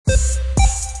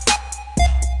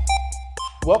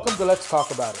Welcome to Let's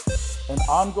Talk About It, an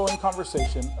ongoing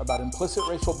conversation about implicit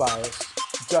racial bias,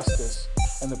 justice,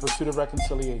 and the pursuit of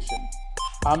reconciliation.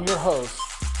 I'm your host,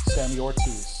 Sammy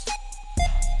Ortiz.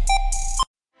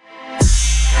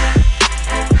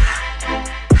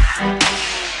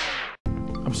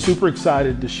 I'm super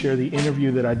excited to share the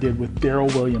interview that I did with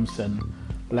Daryl Williamson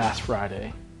last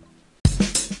Friday.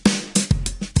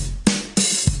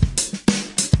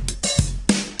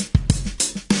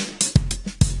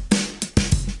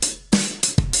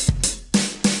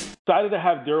 Excited to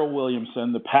have Daryl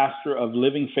Williamson, the pastor of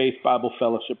Living Faith Bible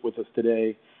Fellowship, with us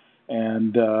today,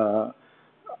 and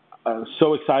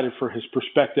so excited for his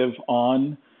perspective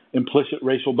on implicit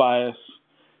racial bias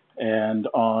and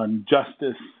on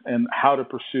justice and how to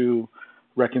pursue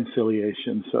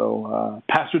reconciliation. So,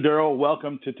 Pastor Daryl,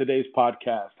 welcome to today's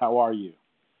podcast. How are you?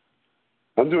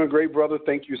 I'm doing great, brother.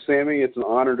 Thank you, Sammy. It's an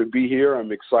honor to be here.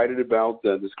 I'm excited about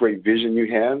this great vision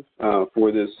you have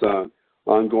for this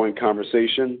ongoing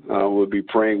conversation. We'll be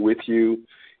praying with you,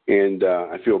 and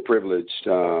I feel privileged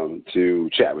to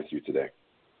chat with you today.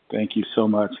 Thank you so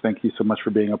much. Thank you so much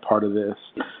for being a part of this.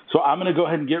 So I'm going to go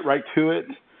ahead and get right to it.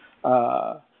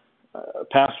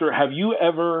 Pastor, have you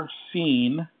ever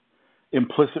seen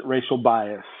implicit racial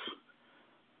bias?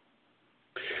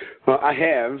 I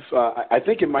have. I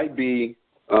think it might be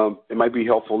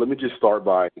helpful. Let me just start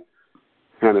by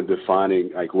kind of defining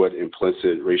like what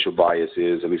implicit racial bias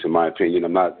is, at least in my opinion.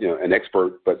 I'm not an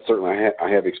expert, but certainly I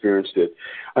have experienced it.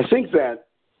 I think that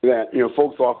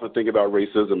folks often think about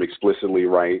racism explicitly,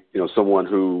 right? Someone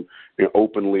who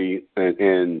openly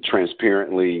and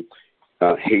transparently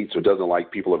hates or doesn't like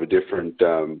people of a different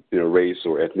race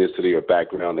or ethnicity or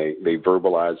background. They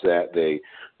verbalize that. They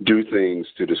do things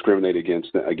to discriminate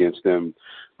against them,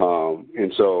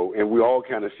 and we all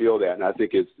kind of feel that. And I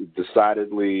think it's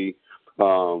decidedly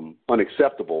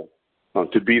unacceptable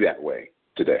to be that way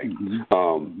today.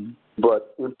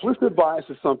 But implicit bias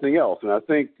is something else, and I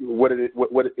think what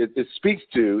it speaks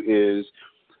to is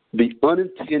the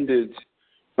unintended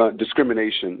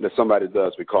discrimination that somebody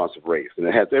does because of race, and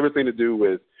it has everything to do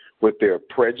with their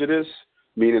prejudice,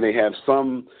 meaning they have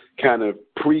some kind of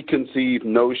preconceived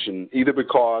notion, either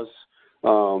because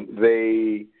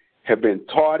they have been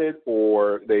taught it,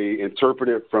 or they interpret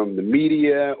it from the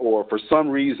media, or for some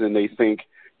reason they think,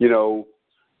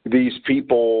 these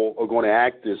people are going to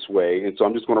act this way, and so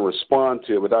I'm just going to respond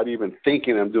to it without even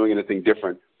thinking I'm doing anything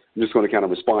different. I'm just going to kind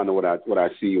of respond to what I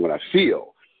see and what I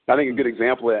feel. I think a good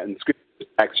example of that in Scripture is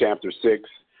Acts chapter 6,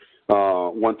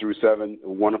 1 through 7, a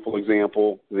wonderful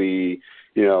example. The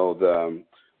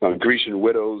Grecian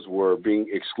widows were being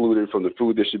excluded from the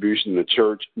food distribution in the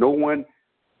church. No one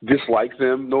disliked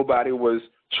them. Nobody was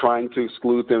trying to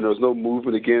exclude them. There was no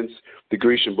movement against the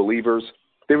Grecian believers.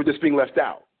 They were just being left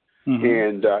out.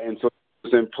 And so it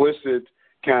was implicit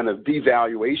kind of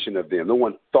devaluation of them. No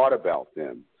one thought about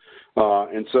them.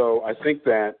 And so I think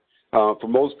that for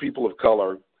most people of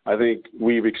color, I think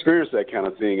we've experienced that kind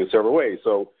of thing in several ways.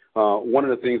 So one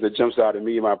of the things that jumps out at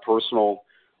me in my personal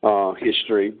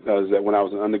history is that when I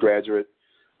was an undergraduate,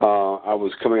 I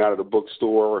was coming out of the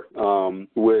bookstore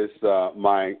with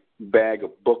my bag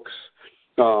of books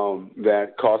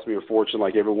that cost me a fortune,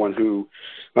 like everyone who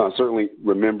certainly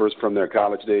remembers from their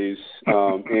college days.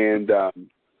 And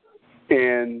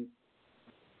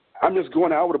I'm just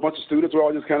going out with a bunch of students. We're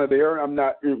all just kind of there. I'm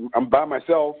by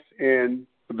myself, and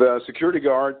the security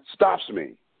guard stops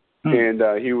me. And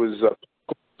he was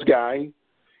a guy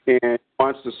and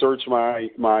wants to search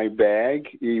my bag.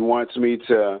 He wants me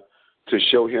to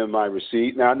show him my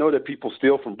receipt. Now, I know that people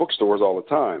steal from bookstores all the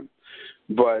time,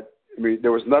 but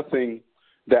there was nothing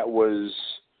that was,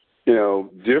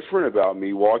 different about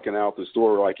me walking out the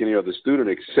store like any other student,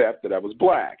 except that I was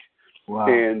black. Wow.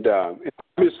 And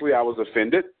obviously I was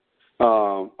offended.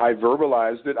 I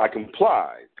verbalized it. I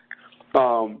complied.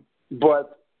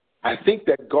 But I think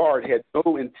that guard had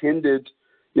no intended,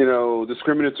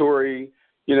 discriminatory,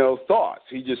 thoughts.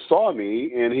 He just saw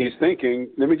me and he's thinking,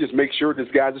 let me just make sure this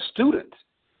guy's a student.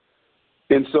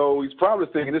 And so he's probably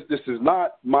thinking this is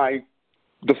not my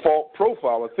default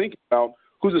profile of thinking about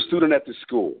who's a student at this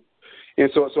school. And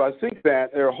so I think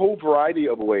that there are a whole variety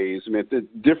of ways. The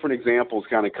different examples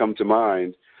kind of come to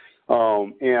mind.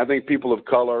 And I think people of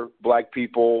color, black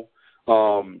people,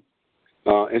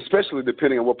 especially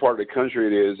depending on what part of the country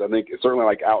it is, I think certainly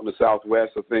like out in the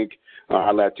Southwest, I think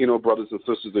our Latino brothers and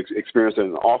sisters experience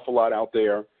an awful lot out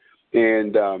there.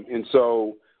 And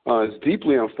so it's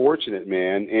deeply unfortunate,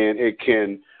 man, and it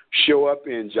can show up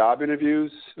in job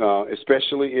interviews,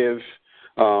 especially if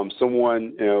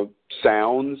someone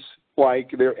sounds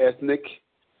like they're ethnic,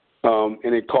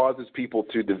 and it causes people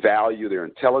to devalue their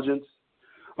intelligence.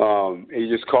 It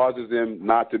just causes them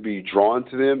not to be drawn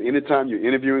to them. Anytime you're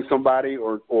interviewing somebody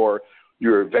or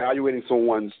you're evaluating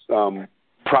someone's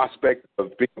prospect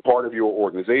of being a part of your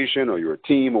organization or your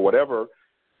team or whatever,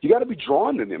 you got to be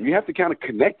drawn to them. You have to kind of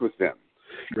connect with them.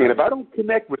 Right. And if I don't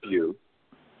connect with you,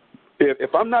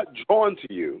 if I'm not drawn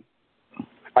to you,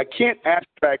 I can't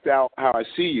abstract out how I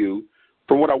see you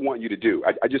from what I want you to do.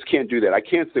 I just can't do that. I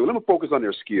can't say, well, let me focus on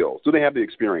their skills. Do they have the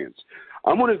experience?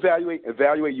 I'm going to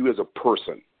evaluate you as a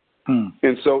person.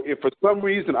 And so if for some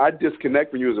reason I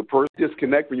disconnect from you as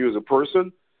a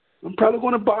person, I'm probably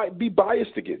going to be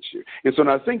biased against you. And so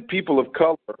I think people of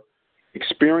color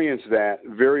experience that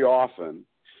very often.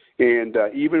 And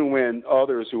even when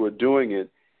others who are doing it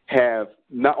have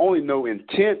not only no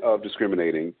intent of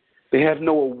discriminating, they have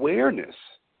no awareness.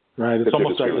 Right. It's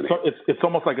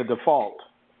almost like a default.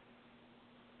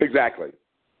 Exactly.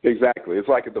 It's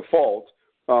like a default.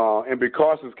 And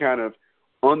because it's kind of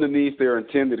underneath their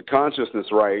intended consciousness,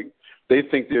 right, they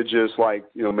think they're just like,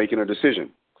 making a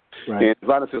decision. Right. And as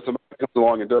long as somebody comes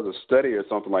along and does a study or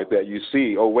something like that, you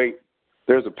see, oh, wait,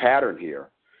 there's a pattern here.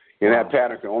 And that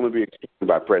pattern can only be explained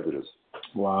by prejudice.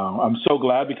 Wow. I'm so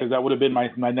glad, because that would have been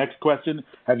my next question.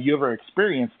 Have you ever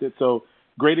experienced it? So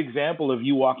great example of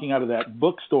you walking out of that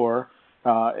bookstore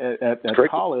at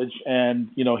college, and,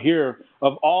 here,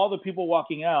 of all the people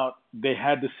walking out, they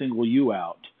had to single you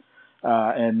out.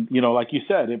 And, like you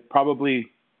said, it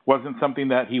probably wasn't something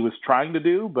that he was trying to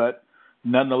do, but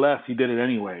nonetheless, he did it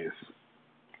anyways.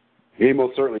 He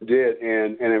most certainly did.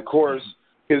 And of course,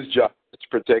 his job is to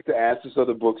protect the assets of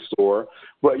the bookstore.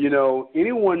 But,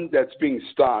 anyone that's being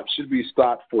stopped should be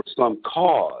stopped for some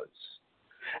cause.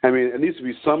 I mean, it needs to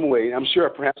be some way. I'm sure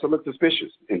perhaps I look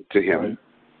suspicious to him.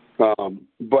 Right.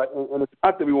 But it's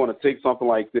not that we want to take something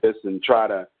like this and try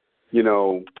to,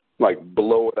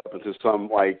 blow it up into some,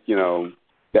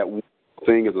 that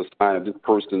thing as a sign of this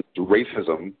person's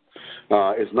racism.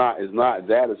 It's not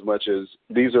that as much as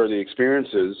these are the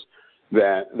experiences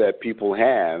that people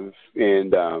have,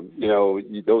 and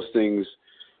those things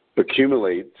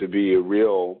accumulate to be a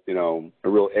real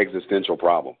existential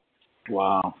problem.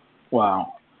 Wow.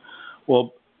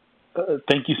 Well,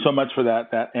 thank you so much for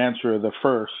that answer of the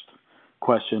first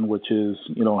question, which is,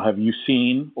 have you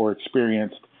seen or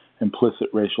experienced implicit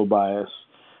racial bias?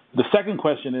 The second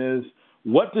question is,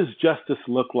 what does justice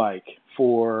look like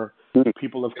for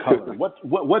people of color?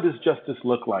 What does justice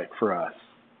look like for us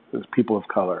as people of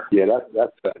color? Yeah,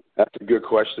 that's a good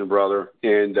question, brother.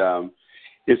 And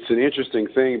it's an interesting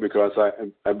thing, because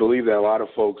I believe that a lot of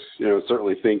folks,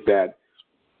 certainly think that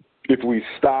if we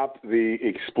stop the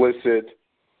explicit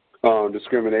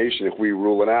discrimination, if we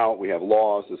rule it out, we have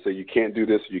laws that say you can't do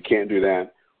this, you can't do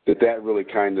that, that really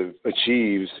kind of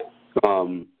achieves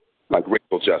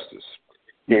racial justice,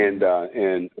 and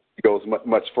it goes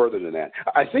much further than that.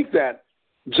 I think that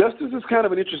justice is kind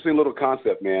of an interesting little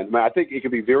concept, man. I think it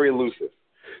can be very elusive.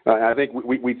 I think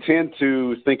we tend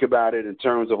to think about it in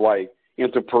terms of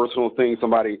interpersonal things.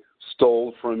 Somebody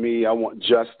stole from me, I want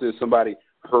justice. Somebody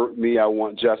hurt me, I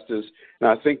want justice. And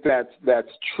I think that's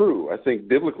true. I think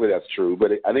biblically that's true,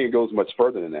 but I think it goes much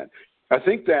further than that. I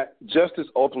think that justice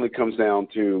ultimately comes down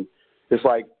to, it's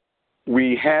like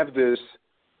we have this,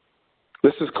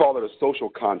 let's just call it a social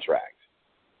contract,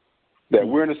 that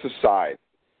we're in a society,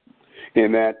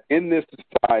 and that in this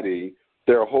society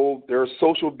there are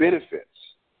social benefits.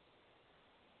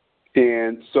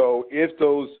 And so if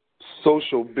those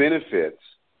social benefits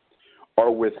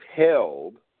are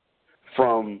withheld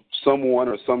from someone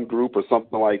or some group or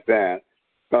something like that,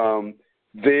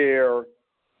 they're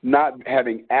not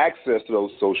having access to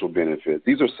those social benefits.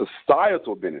 These are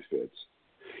societal benefits.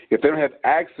 If they don't have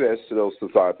access to those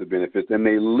societal benefits, then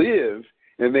they live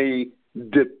and they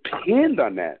depend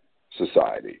on that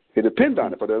society. They depend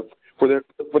on it for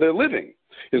their living.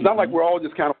 It's not like we're all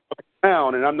just kind of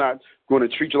around and I'm not going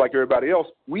to treat you like everybody else.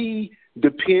 We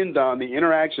depend on the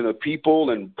interaction of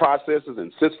people and processes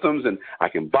and systems, and I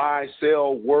can buy,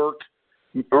 sell, work,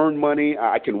 earn money.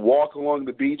 I can walk along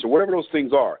the beach or whatever those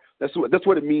things are. That's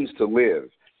what it means to live.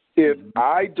 If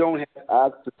I don't have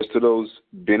access to those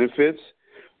benefits,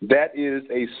 that is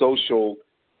a social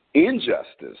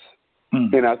injustice.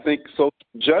 And I think social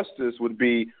justice would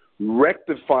be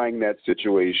rectifying that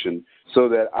situation so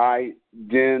that I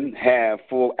then have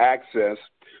full access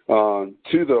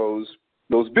to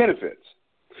those benefits.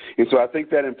 And so I think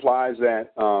that implies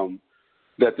that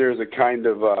that there's a kind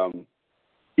of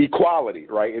equality,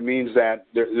 right? It means that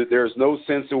there's no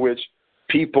sense in which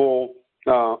people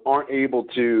aren't able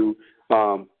to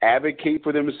advocate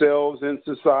for themselves in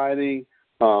society.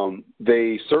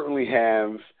 They certainly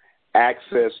have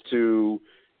access to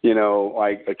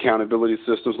like accountability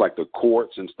systems like the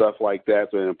courts and stuff like that.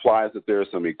 So it implies that there's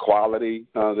some equality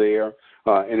there.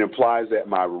 It implies that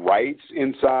my rights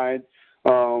inside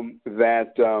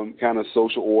that kind of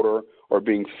social order are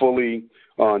being fully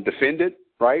defended,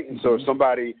 right? And so if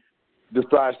somebody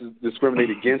decides to discriminate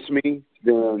against me,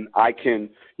 then I can,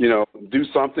 do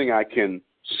something. I can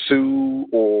sue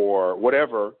or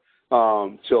whatever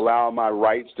to allow my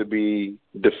rights to be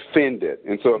defended.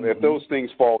 And so if those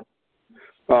things fall,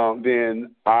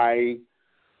 then I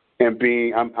am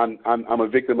I'm a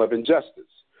victim of injustice.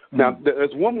 Now,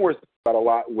 there's one more thing about a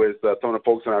lot with some of the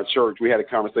folks in our church. We had a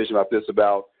conversation about this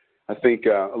I think,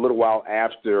 a little while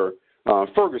after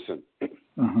Ferguson.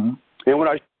 And when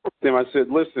I spoke to them, I said,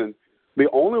 listen, the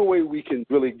only way we can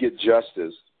really get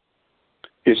justice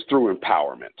is through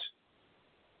empowerment.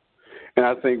 And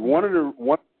I think one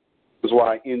is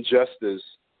why injustice,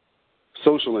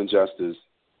 social injustice,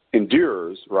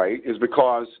 endures, right, is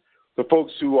because the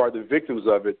folks who are the victims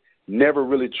of it never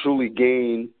really truly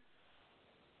gain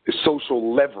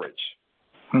social leverage.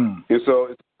 And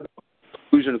so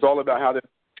it's all about how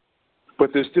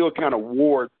but they're still kind of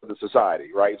wards of the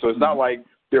society, right? So it's not like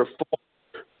they're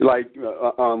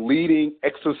leading,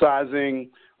 exercising,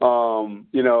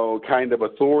 kind of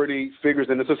authority figures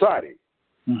in the society.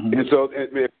 And so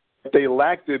if they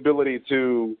lack the ability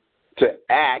to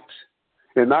act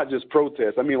and not just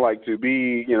protest, I mean like to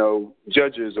be,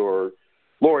 judges or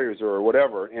lawyers or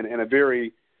whatever in a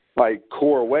very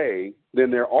core way, then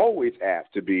they're always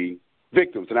apt to be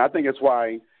victims. And I think that's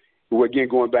why, again,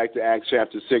 going back to Acts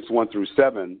chapter 6,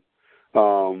 1-7,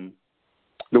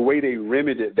 the way they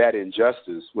remedied that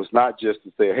injustice was not just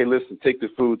to say, hey, listen, take the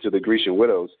food to the Grecian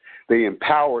widows. They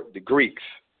empowered the Greeks.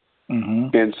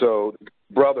 And so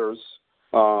brothers,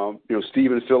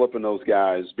 Stephen, Philip, and those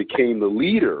guys became the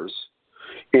leaders.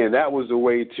 And that was a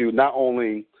way to not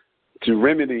only to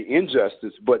remedy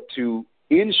injustice, but to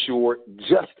ensure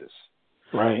justice.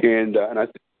 Right. And I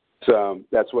think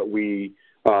that's what we,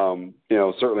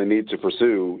 certainly need to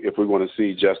pursue if we want to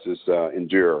see justice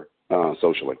endure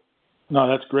socially. No,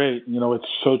 that's great. It's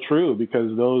so true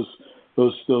because those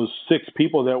 6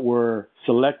 people that were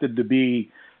selected to be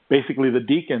basically the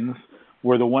deacons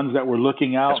were the ones that were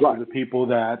looking out for the people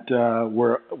that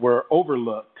were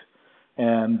overlooked.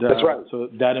 And that's right. So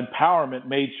that empowerment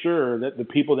made sure that the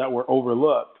people that were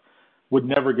overlooked would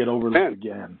never get overlooked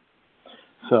again.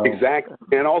 So exactly,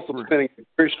 and also sending a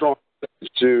very strong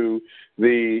message to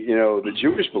the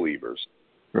Jewish believers,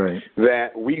 right?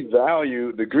 That we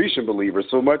value the Grecian believers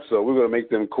so much so we're going to make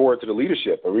them core to the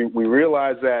leadership. We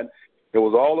realize that it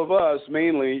was all of us,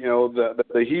 mainly,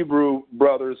 the Hebrew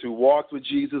brothers who walked with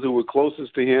Jesus, who were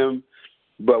closest to him,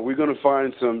 but we're going to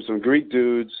find some Greek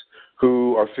dudes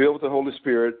who are filled with the Holy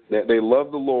Spirit, that they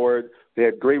love the Lord, they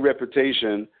had great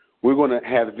reputation. We're going to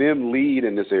have them lead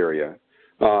in this area.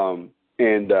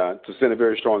 And to send a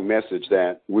very strong message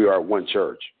that we are one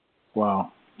church.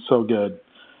 Wow, so good.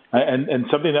 And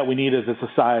something that we need as a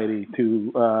society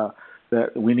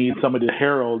that we need somebody to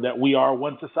herald that we are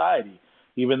one society,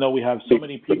 even though we have so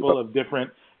many people of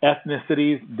different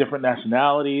ethnicities, different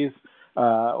nationalities.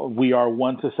 We are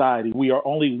one society. We are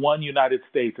only one United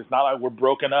States. It's not like we're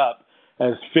broken up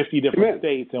as 50 different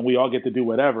states and we all get to do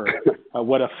whatever.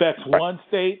 What affects one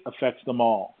state affects them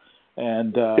all.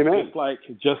 And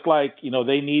just like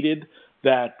they needed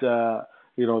that the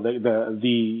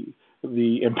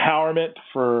empowerment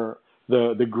for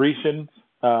the Grecians,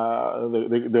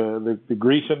 the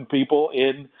Grecian people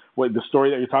in the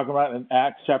story that you're talking about in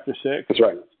Acts chapter 6. That's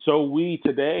right. So we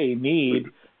today need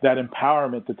that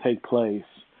empowerment to take place,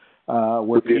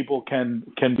 where people can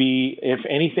be, if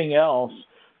anything else,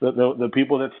 the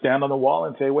people that stand on the wall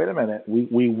and say, wait a minute,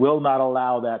 we will not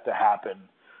allow that to happen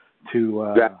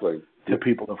to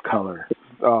people of color.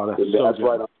 Oh, that's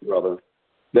right on, brother.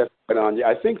 That's right on.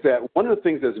 I think that one of the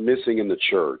things that's missing in the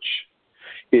church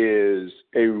is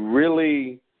a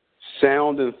really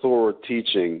sound and thorough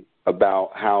teaching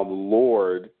about how the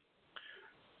Lord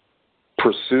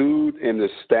pursued and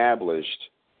established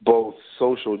both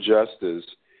social justice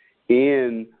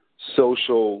and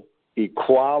social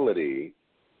equality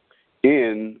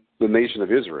in the nation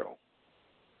of Israel.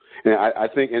 And I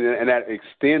think, and that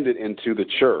extended into the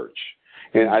church.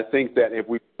 And I think that if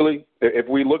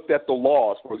we looked at the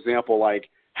laws, for example, like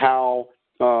how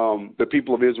the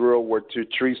people of Israel were to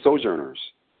treat sojourners,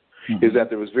 is that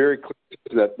there was very clear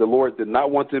that the Lord did not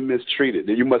want them mistreated.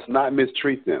 That you must not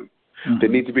mistreat them. They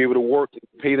need to be able to work and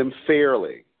pay them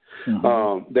fairly.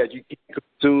 That you can't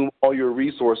consume all your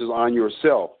resources on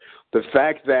yourself. The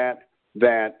fact that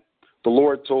the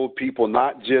Lord told people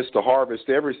not just to harvest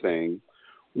everything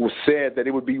said that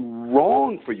it would be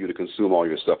wrong for you to consume all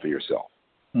your stuff for yourself.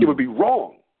 It would be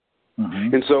wrong.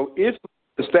 And so if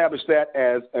we establish that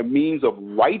as a means of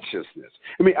righteousness,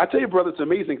 I mean, I tell you, brother, it's an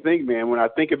amazing thing, man, when I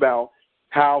think about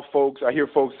how I hear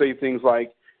folks say things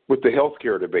like with the health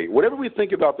care debate, whatever we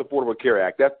think about the Affordable Care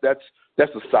Act, that's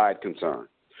a side concern.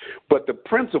 But the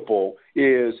principle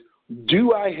is,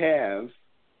 do I have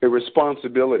a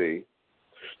responsibility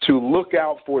to look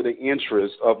out for the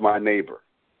interests of my neighbor?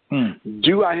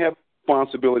 Do I have a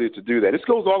responsibility to do that? This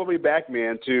goes all the way back,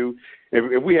 man, to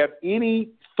if we have any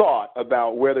thought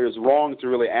about whether it's wrong to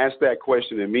really ask that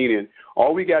question and mean it,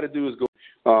 all we got to do is go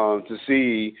to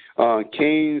see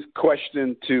Cain's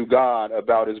question to God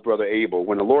about his brother Abel.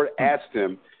 When the Lord asked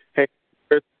him, hey,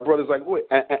 my brother's like, wait,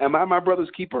 am I my brother's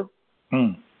keeper?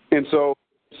 And so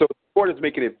the Lord is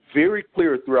making it very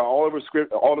clear throughout all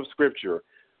of Scripture,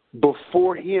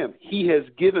 before him, he has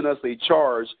given us a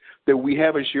charge that we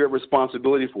have a shared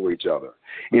responsibility for each other.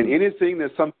 And anything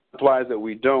that sometimes implies that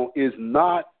we don't is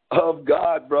not of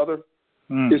God, brother.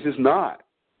 This is not.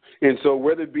 And so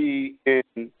whether it be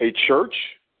in a church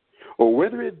or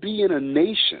whether it be in a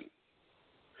nation,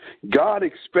 God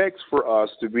expects for us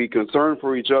to be concerned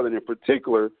for each other, and in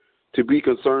particular, to be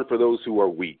concerned for those who are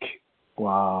weak.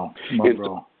 Wow.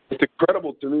 So it's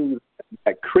incredible to me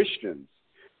that Christians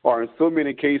are in so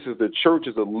many cases, the church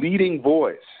is a leading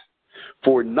voice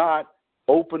for not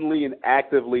openly and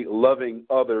actively loving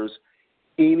others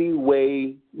any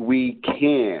way we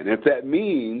can. If that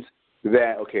means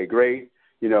that, okay, great,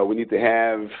 we need to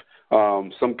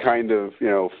have some kind of,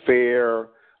 fair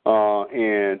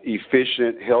and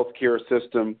efficient healthcare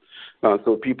system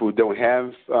so people who don't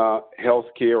have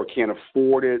healthcare or can't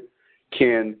afford it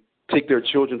can take their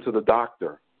children to the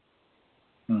doctor.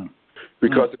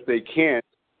 Because if they can't,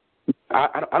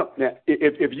 I don't.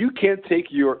 If you can't take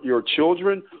your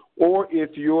children, or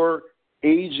if your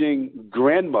aging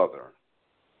grandmother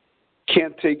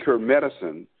can't take her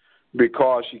medicine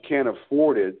because she can't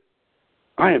afford it,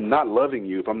 I am not loving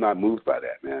you if I'm not moved by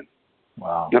that, man.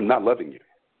 Wow. I'm not loving you.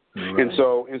 Right. And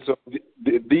so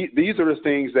these are the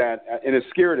things that, and it's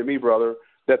scary to me, brother,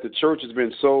 that the church has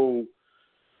been so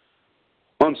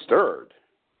unstirred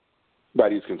by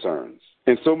these concerns.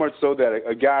 And so much so that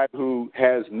a guy who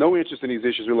has no interest in these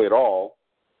issues really at all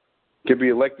can be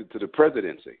elected to the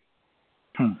presidency.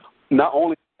 Not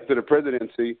only to the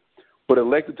presidency, but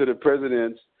elected to the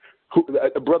presidency,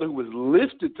 a brother who was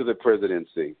lifted to the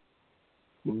presidency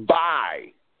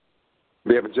by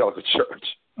the evangelical church.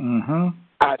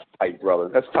 That's tight, brother.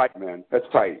 That's tight, man. That's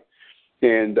tight.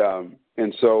 And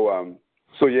so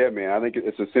yeah, man, I think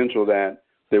it's essential that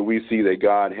we see that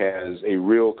God has a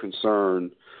real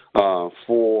concern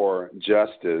for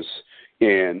justice,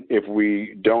 and if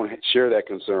we don't share that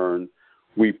concern,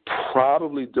 we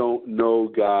probably don't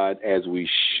know God as we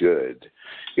should.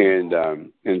 And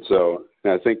so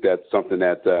I think that's something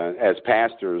that as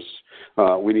pastors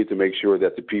we need to make sure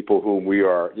that the people whom we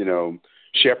are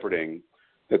shepherding,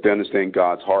 that they understand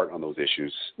God's heart on those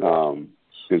issues,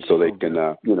 and so they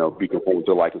can be conformed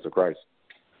to the likeness of Christ.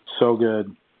 So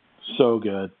good.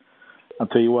 I'll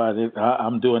tell you what,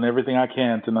 I'm doing everything I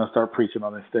can to not start preaching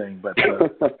on this thing, but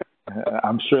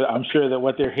I'm sure that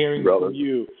what they're hearing from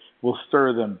you will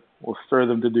stir them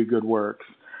to do good works.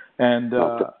 And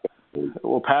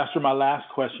well, Pastor, my last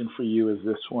question for you is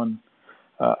this one: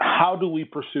 how do we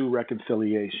pursue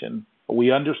reconciliation?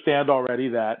 We understand already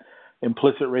that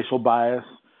implicit racial bias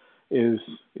is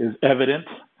evident.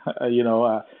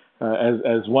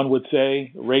 As one would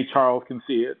say, Ray Charles can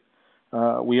see it.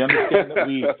 We understand that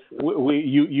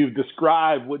you've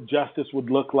described what justice would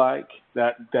look like,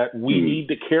 that we need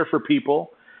to care for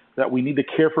people,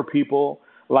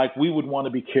 like we would want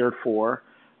to be cared for,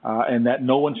 and that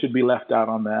no one should be left out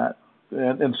on that.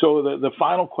 And so the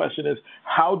final question is,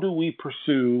 how do we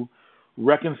pursue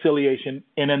reconciliation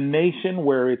in a nation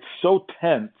where it's so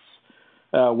tense,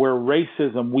 where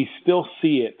racism, we still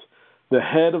see it. The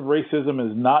head of racism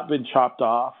has not been chopped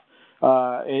off.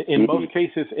 In most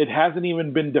cases, it hasn't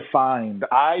even been defined.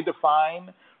 I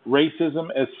define racism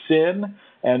as sin,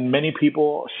 and many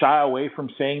people shy away from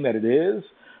saying that it is,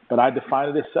 but I define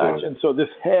it as such. And so this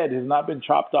head has not been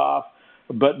chopped off.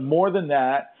 But more than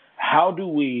that, how do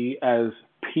we as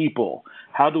people,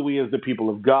 how do we as the people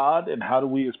of God, and how do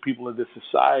we as people of this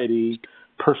society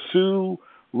pursue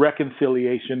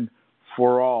reconciliation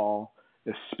for all,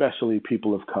 especially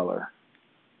people of color?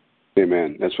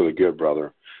 Amen. That's really good,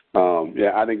 brother.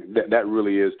 I think that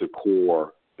really is the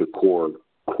core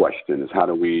question, is how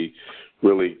do we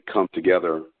really come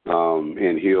together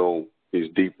and heal these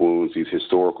deep wounds, these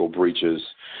historical breaches.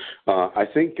 I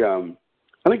think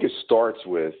it starts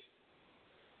with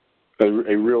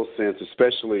a real sense,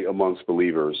 especially amongst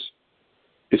believers,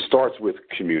 it starts with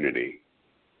community.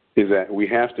 Is that we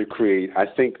have to create, I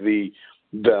think the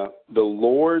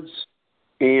Lord's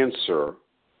answer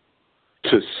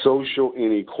to social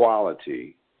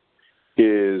inequality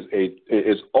is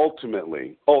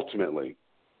ultimately,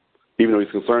 even though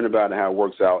he's concerned about how it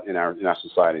works out in our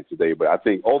society today, but I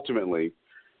think ultimately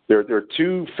there are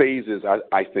two phases,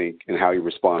 I think, in how he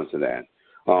responds to that.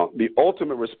 The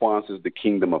ultimate response is the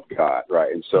kingdom of God,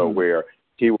 right? And so where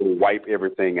he will wipe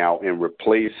everything out and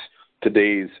replace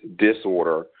today's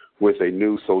disorder with a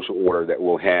new social order that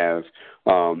will have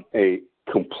a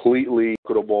completely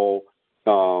equitable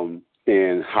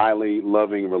and highly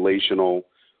loving relational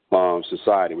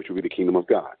society, which would be the kingdom of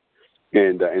God.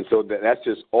 And so that's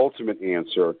his ultimate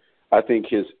answer. I think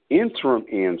his interim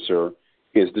answer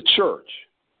is the church.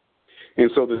 And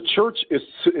so the church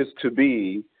is to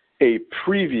be a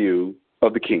preview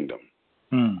of the kingdom.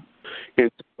 And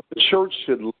the church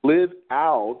should live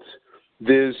out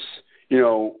this,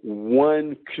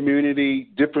 one community,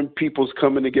 different peoples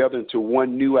coming together into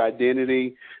one new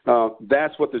identity.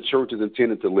 That's what the church is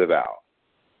intended to live out.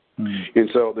 And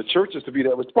so the church is to be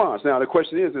that response. Now, the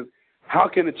question is how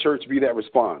can the church be that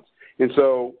response? And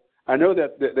so I know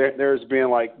that there's been,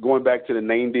 like, going back to the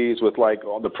 90s with, like,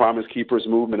 all the Promise Keepers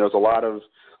movement, there's a lot of,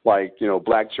 like,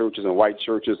 black churches and white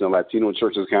churches and Latino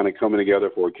churches kind of coming together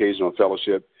for occasional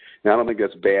fellowship. And I don't think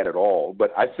that's bad at all.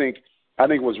 But I think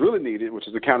what's really needed, which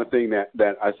is the kind of thing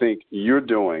that I think you're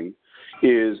doing,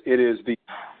 is the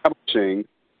establishing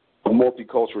of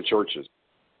multicultural churches.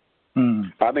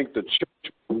 I think the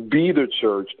church will be the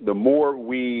church the more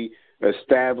we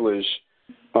establish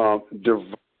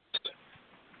diverse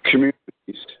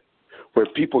communities where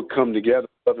people come together,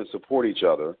 love and support each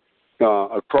other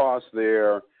across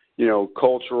their,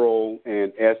 cultural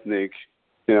and ethnic,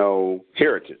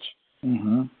 heritage.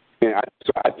 And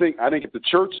so I think if the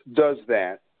church does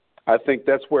that, I think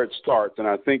that's where it starts. And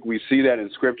I think we see that in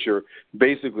Scripture.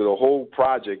 Basically, the whole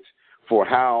project for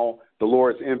how the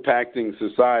Lord is impacting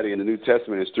society in the New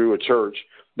Testament is through a church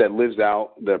that lives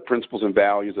out the principles and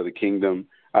values of the kingdom.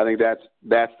 I think that's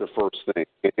the first thing.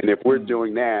 And if we're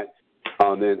doing that,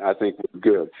 then I think we're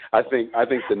good. I think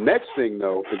the next thing,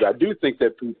 though, is I do think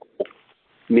that people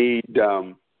need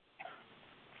to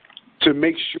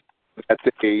make sure that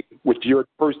they, with your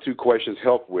first two questions,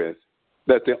 help with,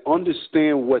 that they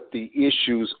understand what the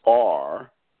issues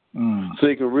are, so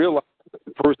they can realize that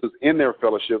the person's in their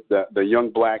fellowship, the young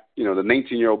black, the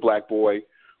 19-year-old black boy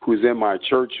who's in my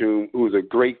church, who's a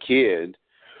great kid,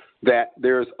 that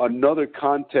there's another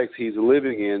context he's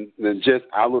living in than just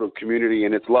our little community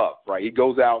and its love, right? He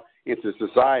goes out into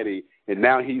society, and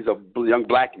now he's a young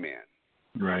black man.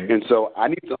 Right. And so I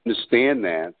need to understand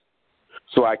that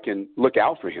so I can look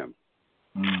out for him.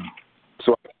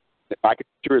 So I can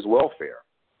ensure his welfare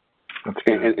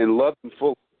and love him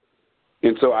fully.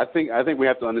 And so I think we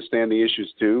have to understand the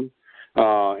issues too,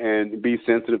 and be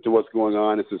sensitive to what's going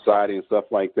on in society and stuff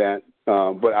like that.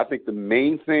 But I think the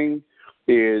main thing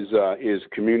is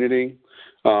community,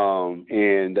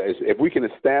 and if we can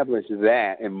establish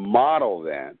that and model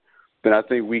that, then I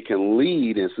think we can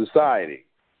lead in society.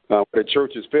 The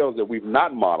church has failed that we've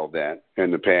not modeled that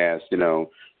in the past,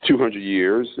 200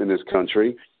 years in this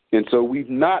country, and so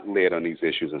we've not led on these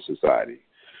issues in society.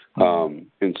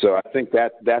 And so I think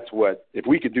that's what, if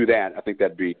we could do that, I think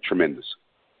that'd be tremendous.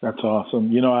 That's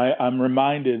awesome. I'm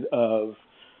reminded of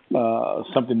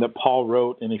something that Paul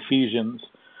wrote in Ephesians,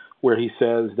 where he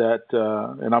says that,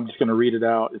 and I'm just going to read it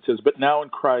out. It says, "But now in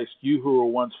Christ, you who were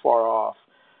once far off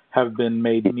have been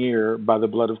made near by the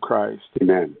blood of Christ.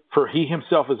 Amen. For he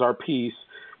himself is our peace,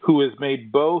 who has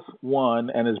made both one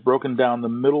and has broken down the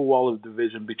middle wall of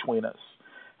division between us,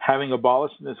 having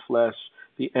abolished in his flesh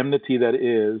the enmity that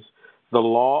is, the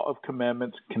law of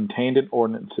commandments contained in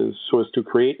ordinances, so as to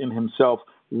create in himself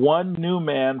one new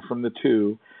man from the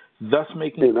two, thus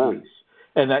making Amen. peace,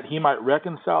 and that he might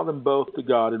reconcile them both to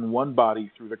God in one body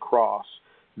through the cross,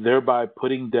 thereby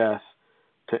putting death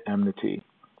to enmity.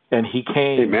 And he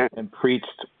came Amen. and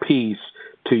preached peace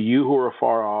to you who are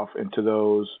far off and to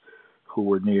those who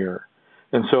were near."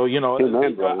 And so,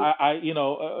 Amen,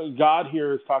 God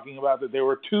here is talking about that there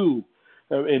were two,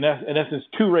 in essence,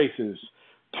 two races,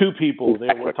 two people.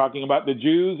 They were talking about the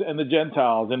Jews and the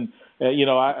Gentiles. And,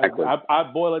 I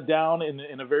boil it down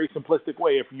in a very simplistic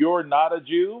way. If you're not a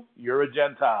Jew, you're a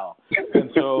Gentile.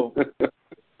 And so,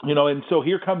 and so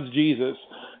here comes Jesus.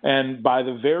 And by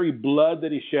the very blood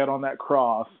that he shed on that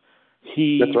cross,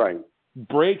 he That's right.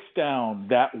 breaks down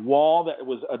that wall that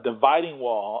was a dividing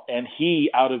wall, and he,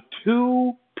 out of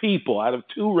two people, out of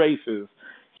two races,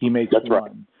 he makes That's one.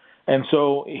 right. And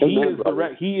so he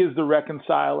is the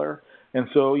reconciler. And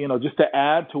so, just to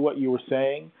add to what you were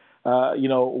saying,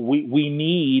 we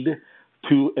need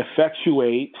to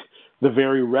effectuate the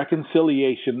very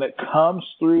reconciliation that comes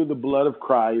through the blood of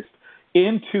Christ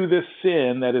into this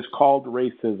sin that is called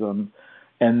racism.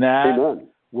 And that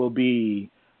will be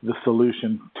the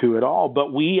solution to it all.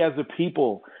 But we as a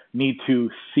people need to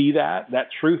see that. That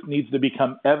truth needs to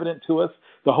become evident to us.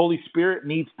 The Holy Spirit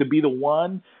needs to be the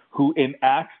one who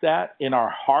enacts that in our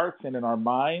hearts and in our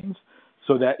minds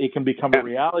so that it can become a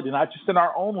reality, not just in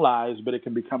our own lives, but it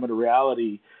can become a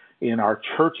reality in our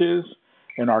churches,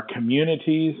 in our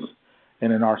communities,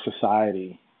 and in our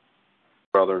society.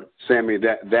 Brother Sammy,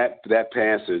 that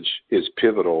passage is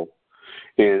pivotal.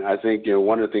 And I think,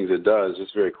 one of the things it does,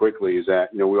 just very quickly, is that,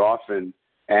 we often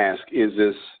ask,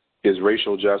 is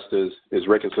racial justice, is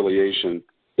reconciliation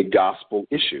a gospel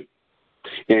issue?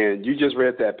 And you just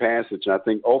read that passage, and I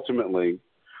think ultimately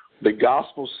the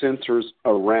gospel centers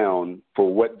around,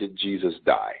 for what did Jesus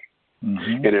die?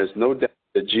 Mm-hmm. And there's no doubt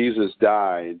that Jesus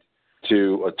died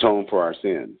to atone for our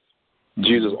sins. Mm-hmm.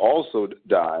 Jesus also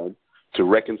died to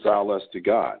reconcile us to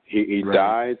God. He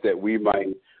died that we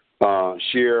might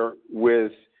share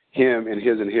with him in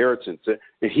his inheritance.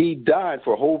 And he died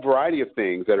for a whole variety of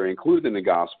things that are included in the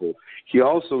gospel. He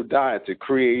also died to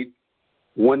create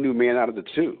one new man out of the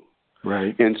two.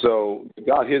 Right. And so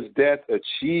God, his death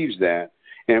achieves that.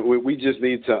 And we just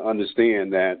need to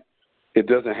understand that it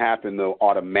doesn't happen, though,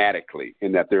 automatically,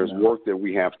 and that there's work that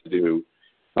we have to do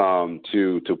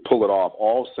to pull it off.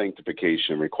 All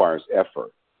sanctification requires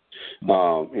effort.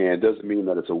 And it doesn't mean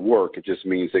that it's a work. It just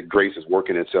means that grace is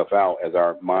working itself out as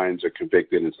our minds are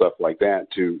convicted and stuff like that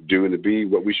to do and to be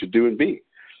what we should do and be.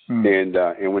 And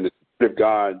when the Spirit of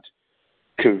God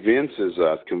convicts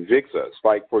us,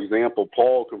 like, for example,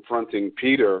 Paul confronting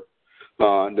Peter,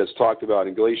 that's talked about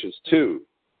in Galatians 2,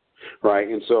 right?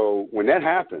 And so when that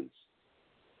happens,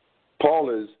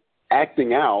 Paul is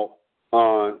acting out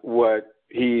on what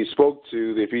he spoke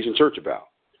to the Ephesian church about.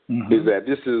 Mm-hmm. Is that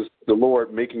this is the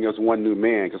Lord making us one new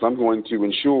man, because I'm going to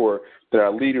ensure that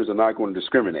our leaders are not going to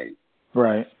discriminate.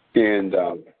 Right. And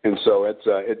so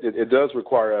it does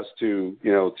require us to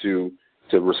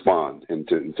respond and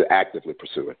to actively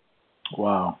pursue it.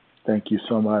 Wow. Thank you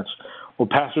so much. Well,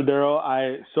 Pastor Darrell,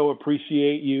 I so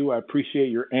appreciate you. I appreciate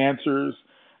your answers.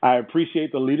 I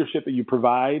appreciate the leadership that you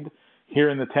provide here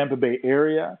in the Tampa Bay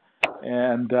area,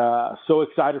 and so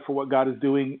excited for what God is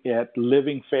doing at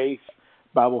Living Faith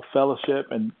Bible Fellowship,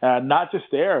 and not just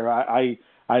there.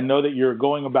 I know that you're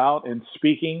going about and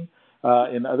speaking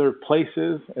in other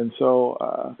places, and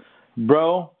so,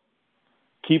 bro,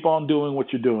 keep on doing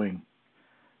what you're doing,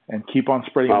 and keep on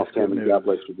spreading this good news. God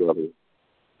bless you, brother.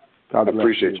 I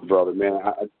appreciate you, brother, man.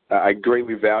 I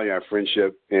greatly value our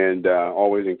friendship, and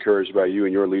always encouraged by you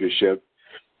and your leadership,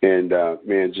 and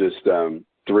man, just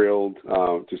thrilled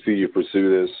to see you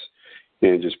pursue this.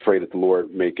 And just pray that the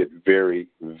Lord make it very,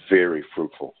 very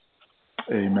fruitful.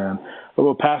 Amen.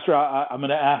 Well, Pastor, I'm going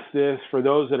to ask this for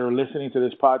those that are listening to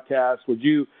this podcast. Would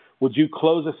you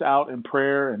close us out in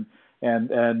prayer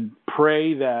and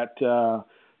pray that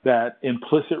that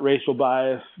implicit racial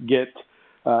bias get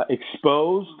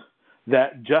exposed,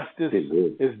 that justice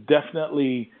is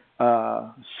definitely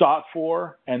sought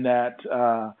for, and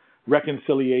that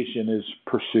reconciliation is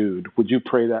pursued? Would you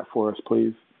pray that for us,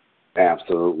 please?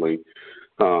 Absolutely.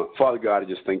 Father God, I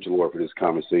just thank you, Lord, for this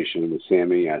conversation with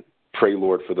Sammy. I pray,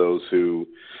 Lord, for those who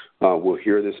will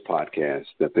hear this podcast,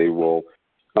 that they will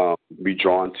be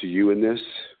drawn to you in this,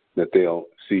 that they'll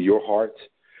see your heart.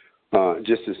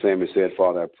 Just as Sammy said,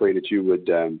 Father, I pray that you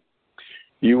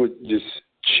would just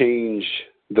change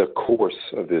the course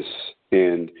of this,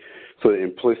 and so the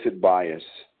implicit bias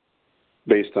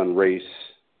based on race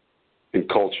and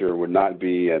culture would not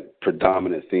be a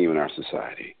predominant theme in our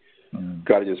society.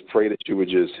 God, I just pray that you would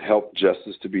just help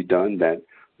justice to be done, that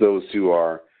those who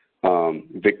are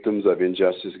victims of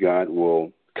injustice, God,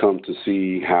 will come to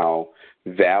see how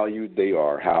valued they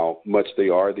are, how much they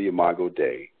are the Imago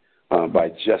Dei,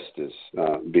 by justice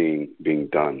being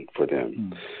done for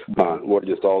them. Lord,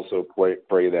 just also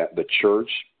pray that the church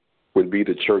would be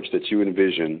the church that you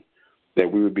envision,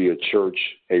 that we would be a church,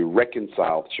 a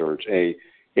reconciled church, a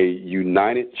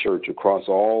united church across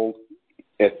all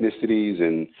ethnicities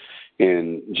and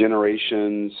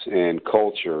generations and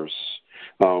cultures,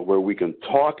 where we can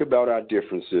talk about our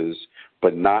differences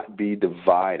but not be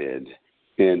divided,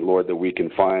 and Lord, that we can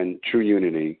find true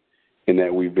unity in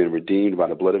that we've been redeemed by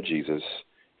the blood of Jesus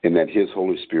and that his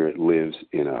Holy Spirit lives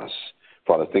in us.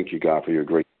 Father, thank you, God, for your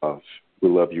great love. We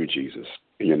love you, Jesus.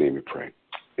 In your name we pray.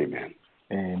 Amen.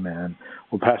 Amen.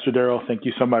 Well, Pastor Darrell, thank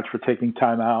you so much for taking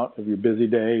time out of your busy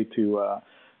day to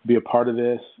be a part of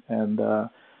this. And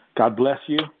God bless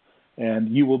you. And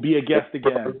you will be a guest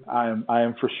again. I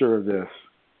am for sure of this.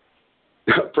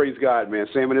 Praise God, man.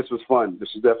 Sam, this was fun. This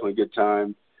is definitely a good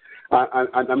time.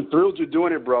 I'm thrilled you're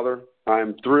doing it, brother.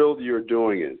 I'm thrilled you're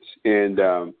doing it. And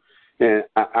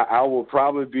I will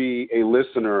probably be a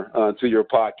listener to your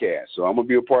podcast. So I'm going to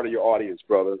be a part of your audience,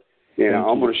 brother. And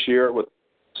I'm going to share it with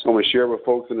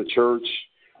folks in the church.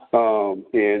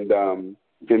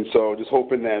 And so just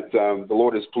hoping that the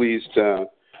Lord is pleased to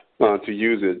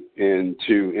use it and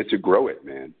to grow it,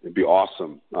 man. It'd be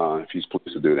awesome if He's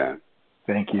pleased to do that.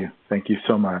 Thank you. Thank you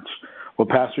so much. Well,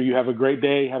 Pastor, you have a great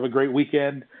day. Have a great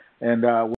weekend. And